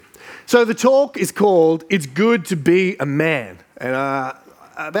So the talk is called It's Good to Be a Man. And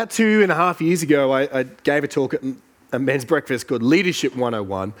about 2.5 years ago, I gave a talk at a men's breakfast called Leadership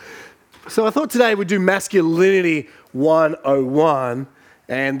 101. So I thought today we'd do Masculinity 101.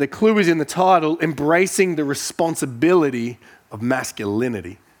 And the clue is in the title, Embracing the Responsibility of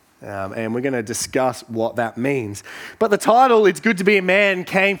Masculinity. And we're going to discuss what that means. But the title, It's Good to Be a Man,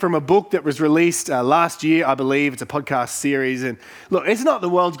 came from a book that was released last year, I believe. It's a podcast series. And look, it's not the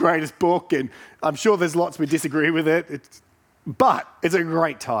world's greatest book, and I'm sure there's lots we disagree with it. But it's a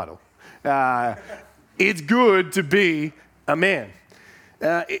great title. It's good to be a man.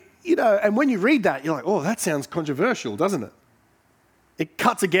 And when you read that, you're like, oh, that sounds controversial, doesn't it? It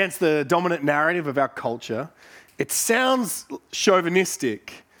cuts against the dominant narrative of our culture. It sounds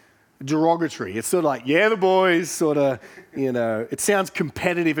chauvinistic, derogatory. It's sort of like, yeah, the boys, sort of, it sounds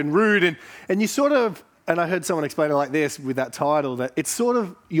competitive and rude. And you sort of, and I heard someone explain it like this with that title, that it's sort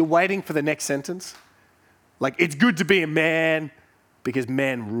of, you're waiting for the next sentence. Like, it's good to be a man because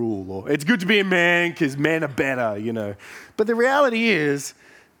men rule, or it's good to be a man because men are better, But the reality is,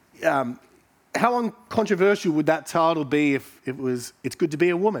 how uncontroversial would that title be if it was, it's good to be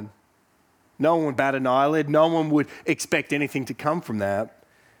a woman? No one would bat an eyelid. No one would expect anything to come from that.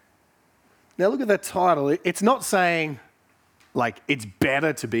 Now look at that title. It's not saying, like, it's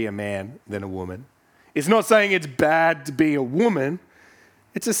better to be a man than a woman. It's not saying it's bad to be a woman.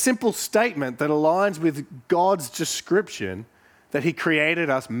 It's a simple statement that aligns with God's description that he created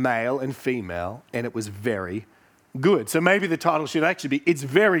us male and female, and it was very good. So maybe the title should actually be, It's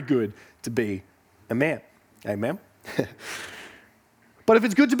Very Good to Be a Man. Amen? But if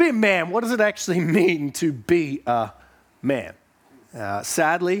it's good to be a man, what does it actually mean to be a man?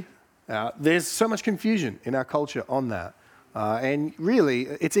 Sadly, there's so much confusion in our culture on that. And really,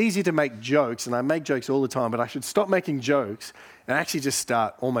 it's easy to make jokes, and I make jokes all the time, but I should stop making jokes and actually just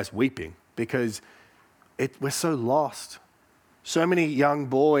start almost weeping because we're so lost. So many young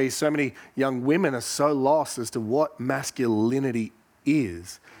boys, so many young women are so lost as to what masculinity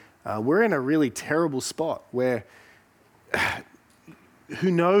is. We're in a really terrible spot where who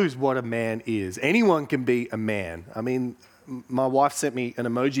knows what a man is? Guys can be a man. I mean, my wife sent me an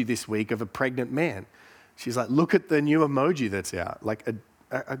emoji this week of a pregnant man. She's like, look at the new emoji that's out, like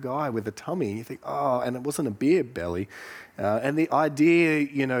a guy with a tummy. You think, oh, and it wasn't a beer belly. And the idea,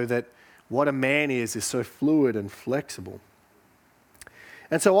 that what a man is so fluid and flexible.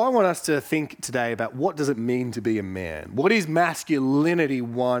 And so I want us to think today about what does it mean to be a man? What is Masculinity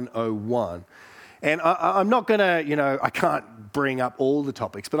 101? And I'm not going to, I can't bring up all the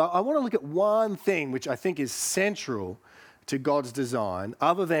topics, but I want to look at one thing which I think is central to God's design,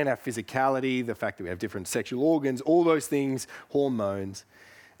 other than our physicality, the fact that we have different sexual organs, all those things, hormones.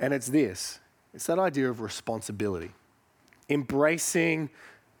 And it's this. It's that idea of responsibility. Embracing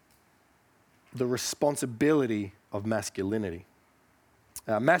the responsibility of masculinity.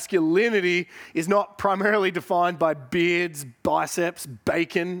 Masculinity is not primarily defined by beards, biceps,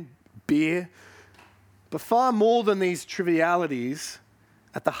 bacon, beer. But far more than these trivialities,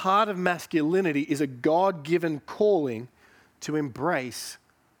 at the heart of masculinity is a God-given calling to embrace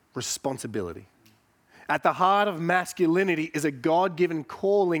responsibility. At the heart of masculinity is a God-given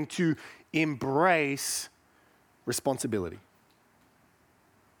calling to embrace responsibility.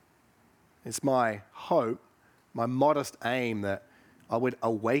 It's my hope, my modest aim that I would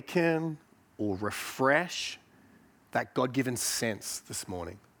awaken or refresh that God-given sense this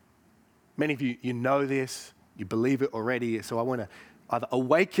morning. Many of you know this, you believe it already, so I want to either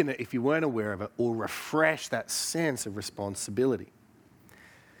awaken it if you weren't aware of it or refresh that sense of responsibility.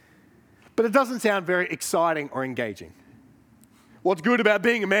 But it doesn't sound very exciting or engaging. What's good about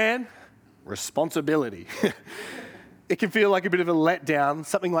being a man? Responsibility. It can feel like a bit of a letdown,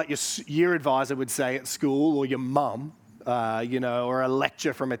 something like your year advisor would say at school or your mum, or a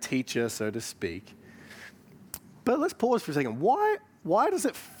lecture from a teacher, so to speak. But let's pause for a second. Why does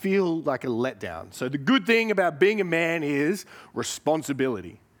it feel like a letdown? So the good thing about being a man is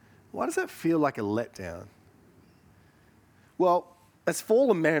responsibility. Why does that feel like a letdown? Well, as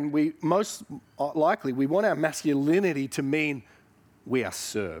fallen men, we most likely want our masculinity to mean we are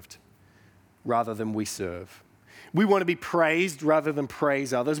served rather than we serve. We want to be praised rather than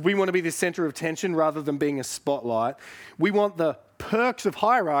praise others. We want to be the center of attention rather than being a spotlight. We want the perks of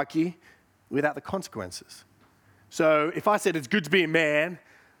hierarchy without the consequences. So if I said it's good to be a man,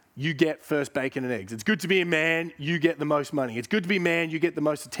 you get first bacon and eggs. It's good to be a man, you get the most money. It's good to be a man, you get the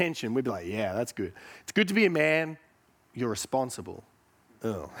most attention. We'd be like, yeah, that's good. It's good to be a man, you're responsible.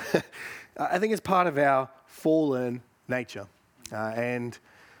 Oh. I think it's part of our fallen nature.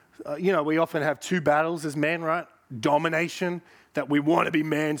 We often have two battles as men, right? Domination that we want to be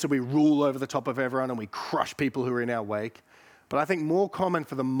men, so we rule over the top of everyone and we crush people who are in our wake. But I think more common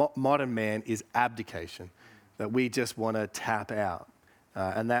for the modern man is abdication, that we just want to tap out.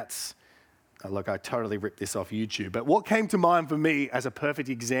 And that's, look, I totally ripped this off YouTube. But what came to mind for me as a perfect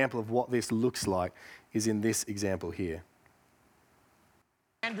example of what this looks like is in this example here.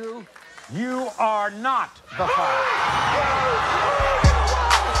 Andrew, you are not the father.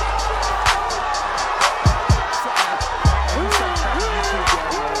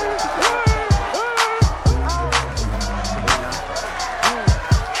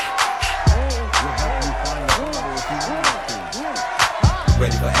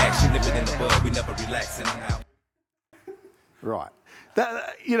 Ready for action, nip it in the bud, we never relaxing out. Right.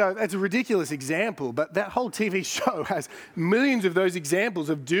 That's a ridiculous example, but that whole TV show has millions of those examples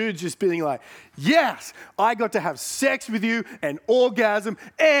of dudes just being like, yes, I got to have sex with you and orgasm,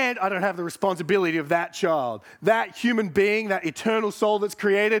 and I don't have the responsibility of that child. That human being, that eternal soul that's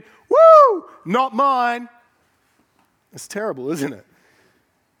created, woo, not mine. It's terrible, isn't it?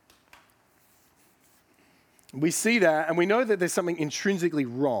 We see that, and we know that there's something intrinsically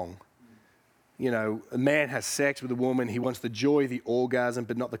wrong. A man has sex with a woman, he wants the joy, the orgasm,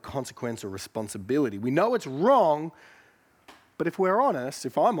 but not the consequence or responsibility. We know it's wrong, but if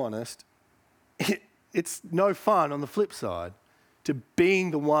I'm honest, it's no fun on the flip side to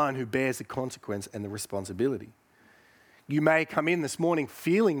being the one who bears the consequence and the responsibility. You may come in this morning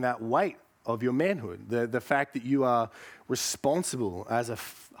feeling that weight of your manhood, the fact that you are responsible as a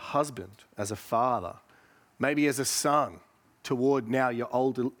husband, as a father, maybe as a son toward now your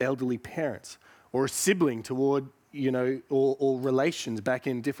elderly parents, or a sibling toward, or relations back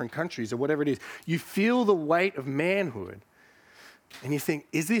in different countries or whatever it is. You feel the weight of manhood and you think,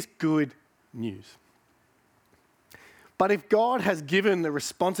 is this good news? But if God has given the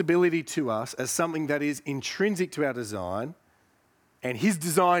responsibility to us as something that is intrinsic to our design, and his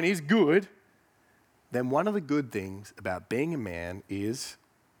design is good, then one of the good things about being a man is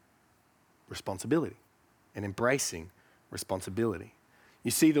responsibility and embracing responsibility. You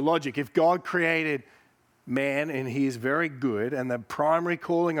see the logic. If God created man and he is very good, and the primary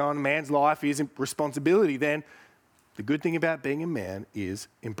calling on man's life is responsibility, then the good thing about being a man is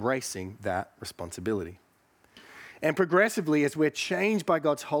embracing that responsibility. And progressively, as we're changed by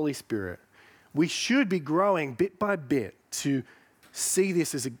God's Holy Spirit, we should be growing bit by bit to see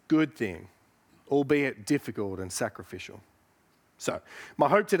this as a good thing, albeit difficult and sacrificial. So, my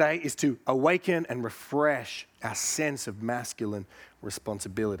hope today is to awaken and refresh our sense of masculine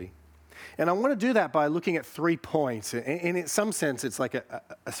responsibility. And I want to do that by looking at 3 points. And in some sense, it's like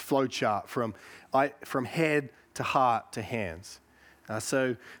a flow chart from head to heart to hands.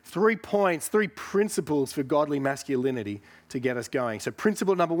 So 3 points, 3 principles for godly masculinity to get us going. So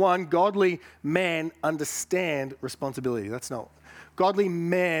principle number 1, godly men understand responsibility. Godly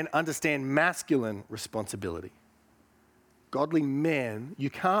men understand masculine responsibility. Godly men, you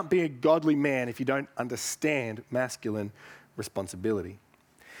can't be a godly man if you don't understand masculine responsibility.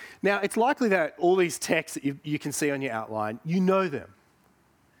 Now, it's likely that all these texts that you can see on your outline, you know them.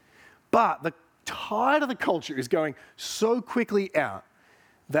 But the tide of the culture is going so quickly out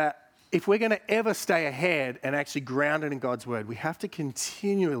that if we're going to ever stay ahead and actually grounded in God's word, we have to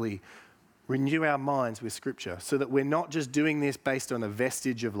continually renew our minds with Scripture so that we're not just doing this based on a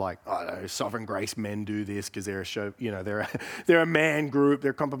vestige of sovereign grace men do this because they're a show, they're a man group,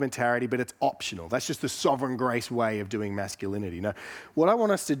 they're complementarity, but it's optional. That's just the sovereign grace way of doing masculinity. No, what I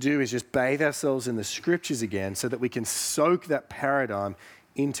want us to do is just bathe ourselves in the Scriptures again so that we can soak that paradigm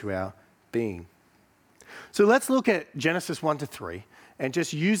into our being. So let's look at Genesis 1-3 and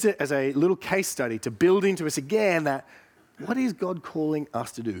just use it as a little case study to build into us again that what is God calling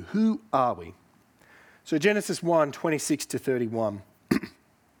us to do? Who are we? So Genesis 1:26-31.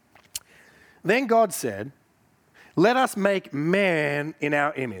 Then God said, "Let us make man in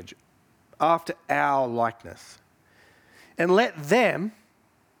our image, after our likeness. And let them,"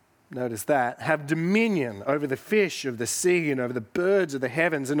 notice that, "have dominion over the fish of the sea and over the birds of the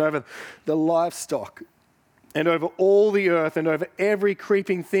heavens and over the livestock and over all the earth and over every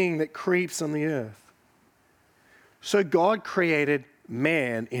creeping thing that creeps on the earth." So God created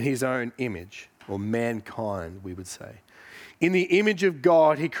man in his own image, or mankind, we would say. In the image of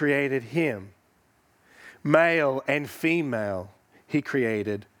God, he created him. Male and female, he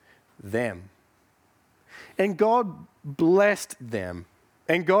created them. And God blessed them.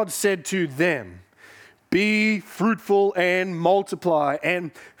 And God said to them, "Be fruitful and multiply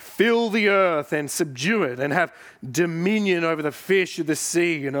and fill the earth and subdue it and have dominion over the fish of the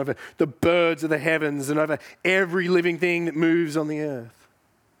sea and over the birds of the heavens and over every living thing that moves on the earth."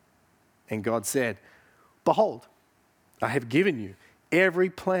 And God said, "Behold, I have given you every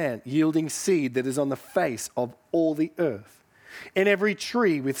plant yielding seed that is on the face of all the earth, and every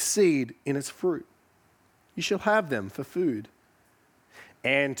tree with seed in its fruit. You shall have them for food.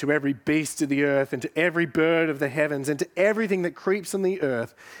 And to every beast of the earth, and to every bird of the heavens, and to everything that creeps on the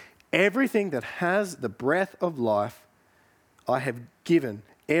earth, everything that has the breath of life, I have given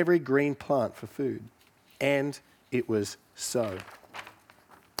every green plant for food. And it was so.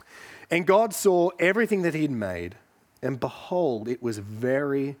 And God saw everything that he had made, and behold, it was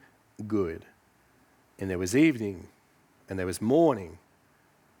very good. And there was evening, and there was morning,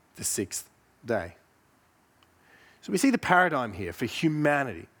 the sixth day. So we see the paradigm here for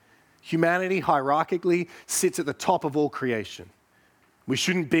humanity. Humanity hierarchically sits at the top of all creation. We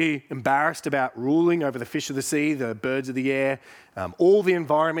shouldn't be embarrassed about ruling over the fish of the sea, the birds of the air. All the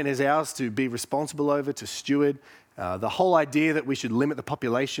environment is ours to be responsible over, to steward. The whole idea that we should limit the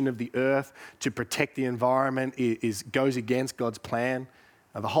population of the earth to protect the environment goes against God's plan.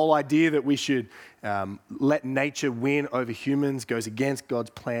 The whole idea that we should let nature win over humans goes against God's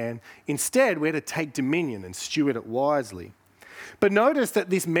plan. Instead, we're to take dominion and steward it wisely. But notice that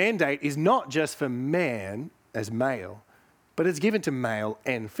this mandate is not just for man as male, but it's given to male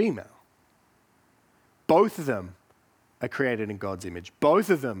and female. Both of them are created in God's image. Both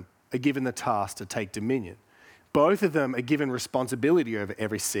of them are given the task to take dominion. Both of them are given responsibility over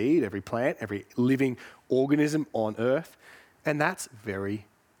every seed, every plant, every living organism on earth. And that's very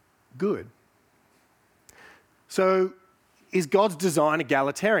good. So is God's design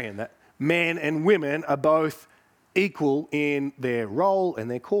egalitarian, that men and women are both equal in their role and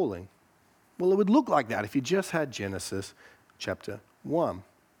their calling? Well, it would look like that if you just had Genesis chapter 1.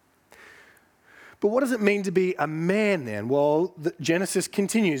 But what does it mean to be a man then? Well, Genesis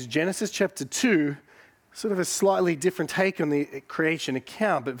continues. Genesis chapter 2, sort of a slightly different take on the creation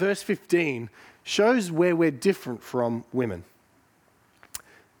account, but verse 15 shows where we're different from women.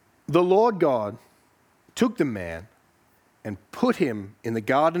 The Lord God took the man and put him in the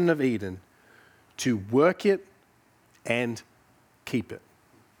Garden of Eden to work it and keep it.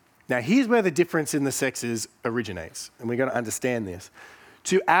 Now, here's where the difference in the sexes originates, and we're going to understand this.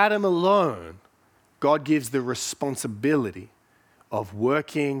 To Adam alone, God gives the responsibility of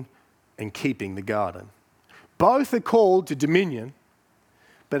working and keeping the garden. Both are called to dominion,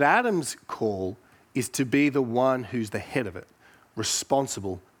 but Adam's call is to be the one who's the head of it,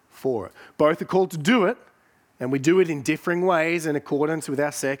 responsible for it. Both are called to do it, and we do it in differing ways in accordance with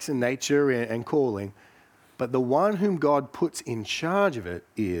our sex and nature and calling. But the one whom God puts in charge of it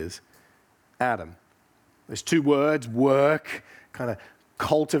is Adam. There's two words, work, kind of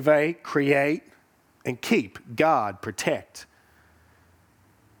cultivate, create, and keep, guard, protect.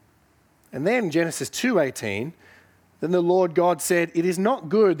 And then Genesis 2:18, then the Lord God said, "It is not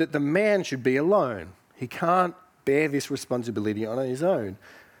good that the man should be alone. He can't bear this responsibility on his own.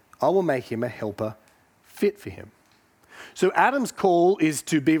 I will make him a helper fit for him." So Adam's call is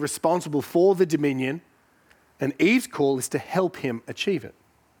to be responsible for the dominion, and Eve's call is to help him achieve it.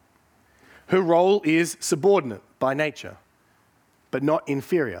 Her role is subordinate by nature, but not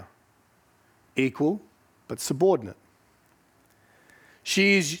inferior. Equal, but subordinate.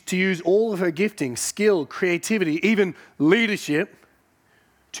 She is to use all of her gifting, skill, creativity, even leadership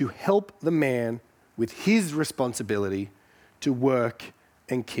to help the man with his responsibility to work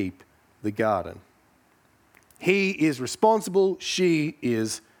and keep the garden. He is responsible, she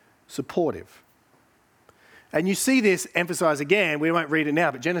is supportive. And you see this emphasized again, we won't read it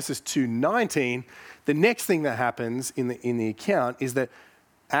now, but Genesis 2:19, the next thing that happens in the account is that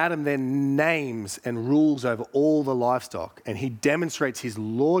Adam then names and rules over all the livestock, and he demonstrates his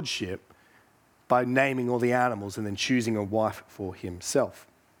lordship by naming all the animals and then choosing a wife for himself.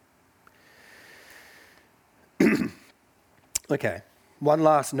 Okay, one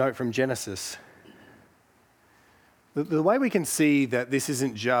last note from Genesis. The way we can see that this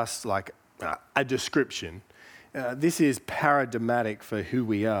isn't just like a description, this is paradigmatic for who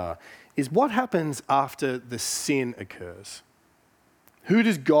we are, is what happens after the sin occurs. Who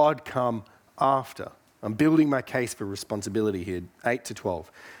does God come after? I'm building my case for responsibility here, 8-12.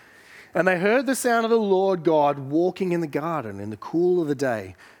 And they heard the sound of the Lord God walking in the garden in the cool of the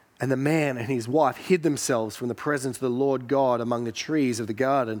day. And the man and his wife hid themselves from the presence of the Lord God among the trees of the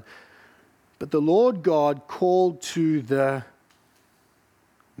garden. But the Lord God called to the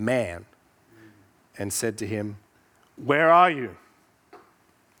man and said to him, "Where are you?"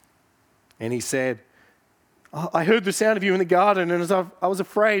 And he said, "I heard the sound of you in the garden, and I was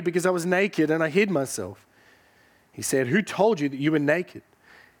afraid because I was naked and I hid myself." He said, "Who told you that you were naked?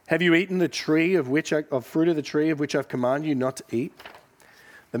 Have you eaten the fruit of the tree of which I've commanded you not to eat?"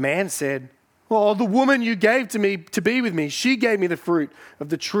 The man said, Well, the woman you gave to me to be with me, she gave me the fruit of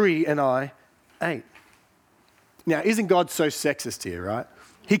the tree and I ate. Now, isn't God so sexist here, right?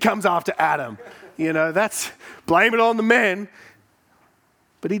 He comes after Adam. Blame it on the men.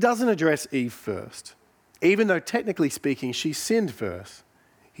 But he doesn't address Eve first. Even though technically speaking, she sinned first.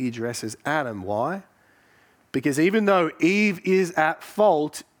 He addresses Adam. Why? Because even though Eve is at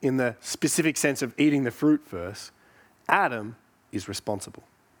fault in the specific sense of eating the fruit first, Adam is responsible.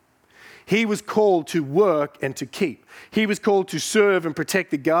 He was called to work and to keep. He was called to serve and protect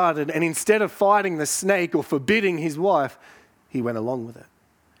the garden. And instead of fighting the snake or forbidding his wife, he went along with it.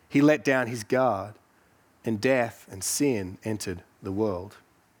 He let down his guard, and death and sin entered the world.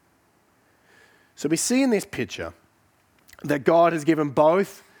 So we see in this picture that God has given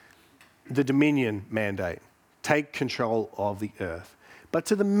both the dominion mandate, take control of the earth. But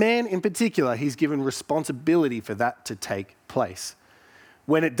to the man in particular, he's given responsibility for that to take place.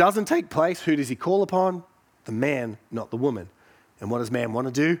 When it doesn't take place, who does he call upon? The man, not the woman. And what does man want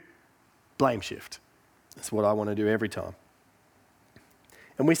to do? Blame shift. That's what I want to do every time.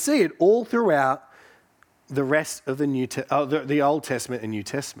 And we see it all throughout the rest of the Old Testament and New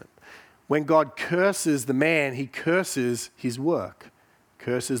Testament. When God curses the man, he curses his work,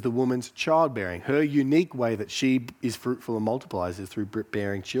 curses the woman's childbearing, her unique way that she is fruitful and multiplies is through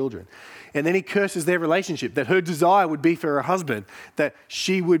bearing children. And then he curses their relationship, that her desire would be for her husband, that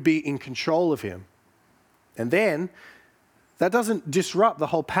she would be in control of him. And then that doesn't disrupt the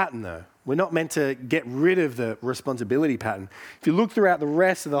whole pattern though. We're not meant to get rid of the responsibility pattern. If you look throughout the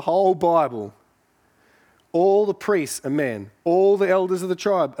rest of the whole Bible, all the priests are men. All the elders of the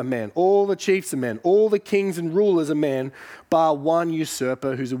tribe are men. All the chiefs are men. All the kings and rulers are men, bar one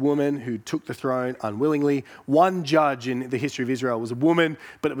usurper who's a woman who took the throne unwillingly. One judge in the history of Israel was a woman,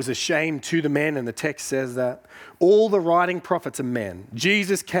 but it was a shame to the men, and the text says that. All the writing prophets are men.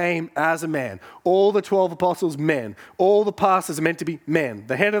 Jesus came as a man. All the 12 apostles, men. All the pastors are meant to be men.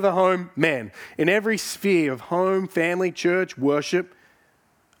 The head of the home, men. In every sphere of home, family, church, worship,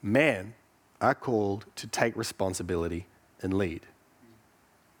 men are called to take responsibility and lead.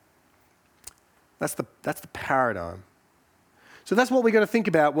 That's the paradigm. So that's what we got to think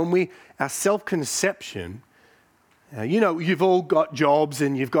about when our self-conception. You've all got jobs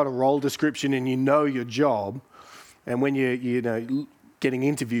and you've got a role description and you know your job. And when you're getting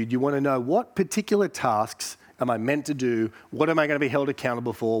interviewed, you want to know what particular tasks am I meant to do? What am I going to be held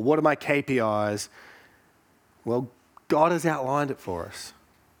accountable for? What are my KPIs? Well, God has outlined it for us.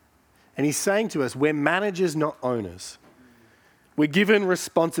 And he's saying to us, we're managers, not owners. We're given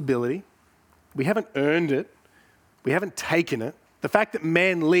responsibility. We haven't earned it. We haven't taken it. The fact that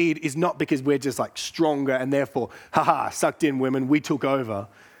men lead is not because we're just like stronger and therefore, sucked in women, we took over.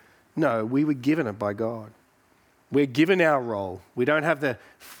 No, we were given it by God. We're given our role. We don't have the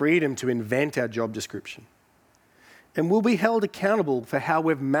freedom to invent our job description. And we'll be held accountable for how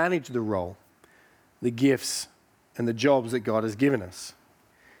we've managed the role, the gifts, and the jobs that God has given us.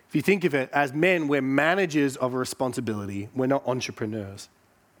 If you think of it as men, we're managers of a responsibility. We're not entrepreneurs.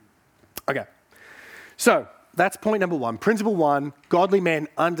 Okay, so that's point number one. Principle one, godly men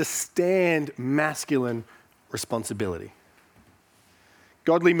understand masculine responsibility.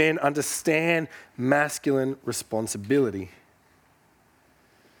 Godly men understand masculine responsibility.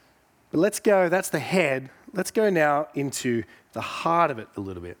 But let's go, that's the head. Let's go now into the heart of it a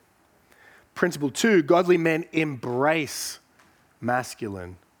little bit. Principle two, godly men embrace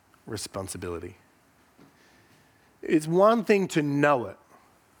masculine responsibility. It's one thing to know it.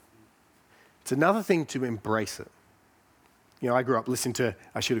 It's another thing to embrace it. I grew up listening to,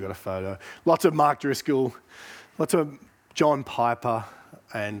 I should have got a photo, lots of Mark Driscoll, lots of John Piper,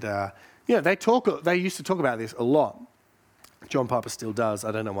 and they used to talk about this a lot. John Piper still does.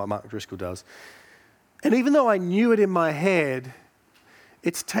 I don't know what Mark Driscoll does. And even though I knew it in my head,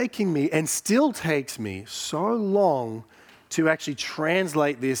 it's taking me, and still takes me, so long to actually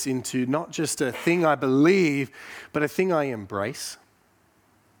translate this into not just a thing I believe, but a thing I embrace.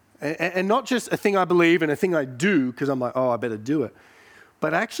 And not just a thing I believe and a thing I do because I'm like, I better do it.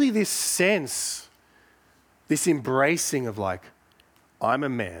 But actually this sense, this embracing of like, I'm a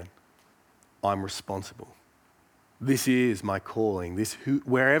man, I'm responsible. This is my calling.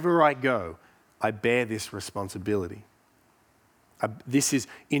 Wherever I go, I bear this responsibility. This is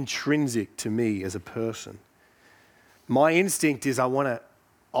intrinsic to me as a person. My instinct is I want to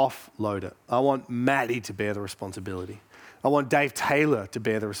offload it. I want Maddie to bear the responsibility. I want Dave Taylor to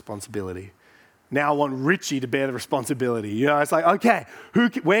bear the responsibility. Now I want Richie to bear the responsibility. It's like, okay,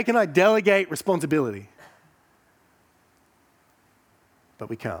 where can I delegate responsibility? But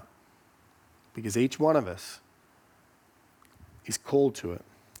we can't. Because each one of us is called to it.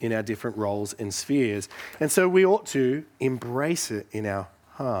 in our different roles and spheres. And so we ought to embrace it in our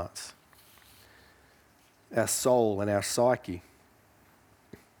hearts, our soul and our psyche.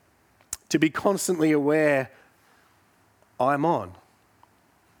 To be constantly aware, I'm on.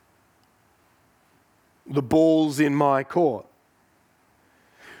 The ball's in my court.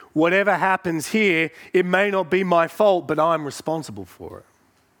 Whatever happens here, it may not be my fault, but I'm responsible for it.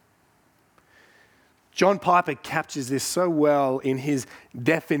 John Piper captures this so well in his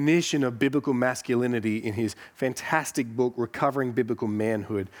definition of biblical masculinity in his fantastic book, Recovering Biblical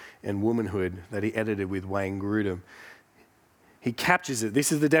Manhood and Womanhood, that he edited with Wayne Grudem. He captures it.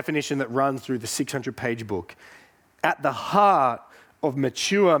 This is the definition that runs through the 600-page book. At the heart of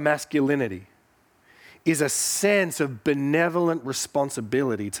mature masculinity is a sense of benevolent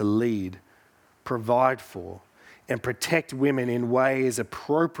responsibility to lead, provide for, and protect women in ways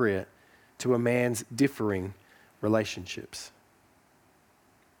appropriate to a man's differing relationships.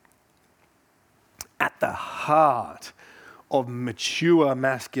 At the heart of mature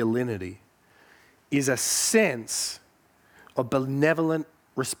masculinity is a sense of benevolent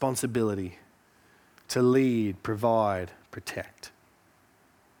responsibility to lead, provide, protect.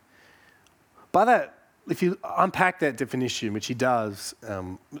 By that, if you unpack that definition, which he does,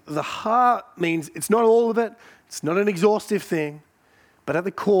 the heart means it's not all of it, it's not an exhaustive thing, but at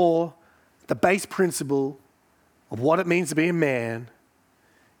the core, the base principle of what it means to be a man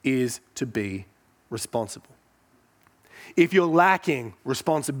is to be responsible. If you're lacking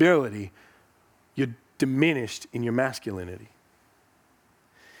responsibility, you're diminished in your masculinity.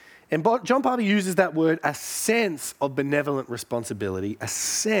 And John Piper uses that word, a sense of benevolent responsibility, a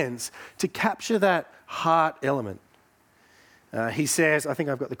sense to capture that heart element. He says, I think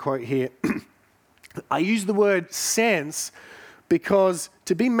I've got the quote here, I use the word sense because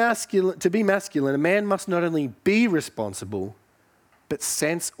to be masculine, a man must not only be responsible, but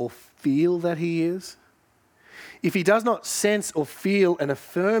sense or feel that he is. If he does not sense or feel and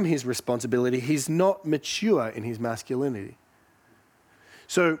affirm his responsibility, he's not mature in his masculinity.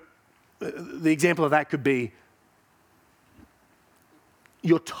 So the example of that could be,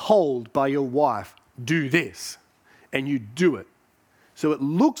 you're told by your wife, do this, and you do it. So it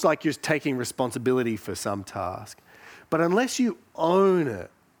looks like you're taking responsibility for some task. But unless you own it,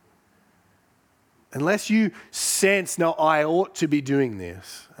 unless you sense, no, I ought to be doing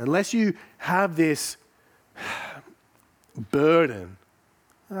this, unless you have this burden,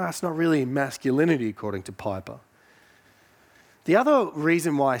 that's not really masculinity according to Piper. The other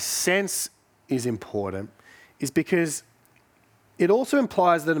reason why sense is important is because it also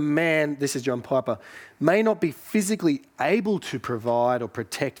implies that a man, this is John Piper, may not be physically able to provide or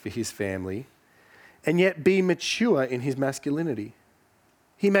protect for his family and yet be mature in his masculinity.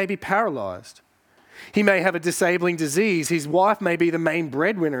 He may be paralyzed. He may have a disabling disease. His wife may be the main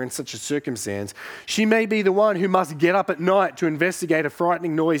breadwinner in such a circumstance. She may be the one who must get up at night to investigate a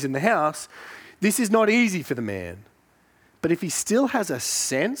frightening noise in the house. This is not easy for the man. But if he still has a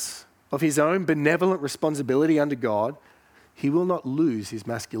sense of his own benevolent responsibility under God, he will not lose his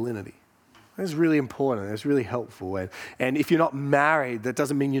masculinity. That's really important. That's really helpful. And if you're not married, that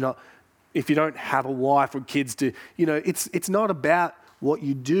doesn't mean if you don't have a wife or kids it's not about what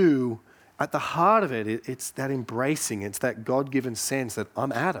you do. At the heart of it, it's that embracing. It's that God-given sense that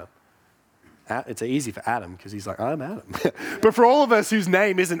I'm Adam. It's easy for Adam because he's like, I'm Adam. But for all of us whose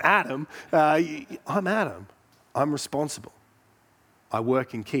name isn't Adam, I'm Adam. I'm responsible. I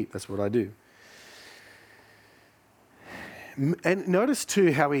work and keep. That's what I do. And notice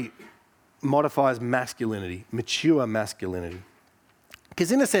too how he modifies masculinity, mature masculinity.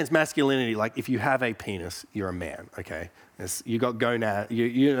 Because in a sense, masculinity, like if you have a penis, you're a man, okay? You got gonad,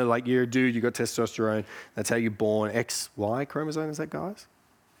 like you're a dude, you got testosterone. That's how you're born. XY chromosome, is that guys?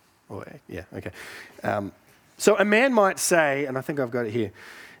 Oh, yeah, okay. So a man might say, and I think I've got it here,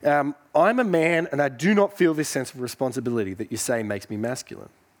 I'm a man and I do not feel this sense of responsibility that you say makes me masculine.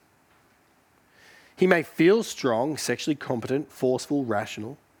 He may feel strong, sexually competent, forceful,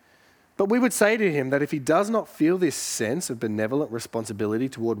 rational, but we would say to him that if he does not feel this sense of benevolent responsibility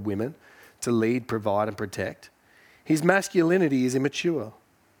toward women to lead, provide, and protect, his masculinity is immature.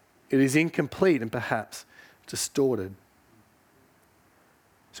 It is incomplete and perhaps distorted.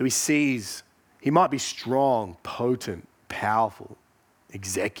 So he might be strong, potent, powerful,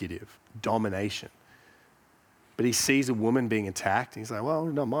 executive, domination. But he sees a woman being attacked and he's like, well,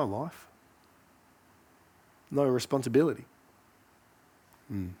 not my wife. No responsibility.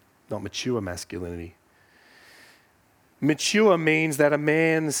 Not mature masculinity. Mature means that a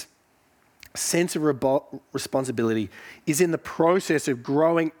man's sense of responsibility is in the process of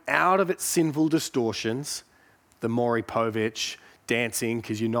growing out of its sinful distortions, the Maury Povich, dancing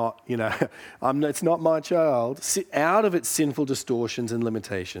because you're not, it's not my child. Out of its sinful distortions and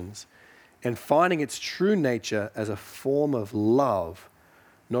limitations and finding its true nature as a form of love,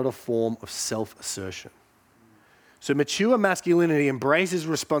 not a form of self-assertion. So mature masculinity embraces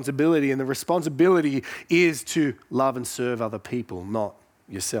responsibility, and the responsibility is to love and serve other people, not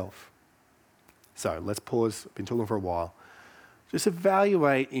yourself. So let's pause. I've been talking for a while. Just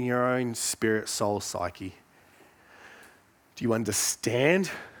evaluate in your own spirit, soul, psyche. Do you understand?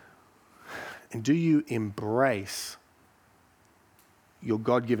 And do you embrace your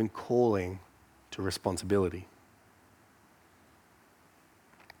God-given calling to responsibility?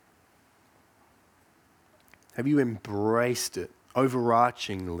 Have you embraced it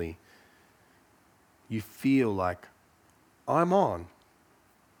overarchingly? You feel like, I'm on.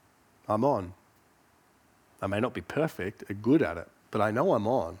 I may not be perfect or good at it, but I know I'm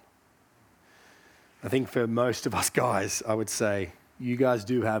on. I think for most of us guys, I would say, you guys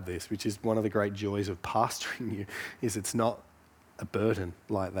do have this, which is one of the great joys of pastoring you, is it's not a burden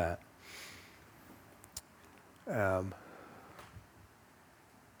like that.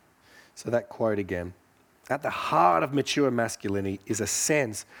 So that quote again. At the heart of mature masculinity is a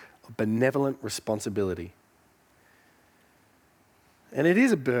sense of benevolent responsibility. And it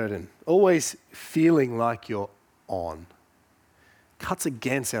is a burden, always feeling like you're on. Cuts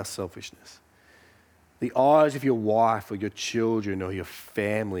against our selfishness. The eyes of your wife or your children or your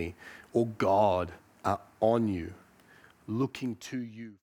family or God are on you, looking to you.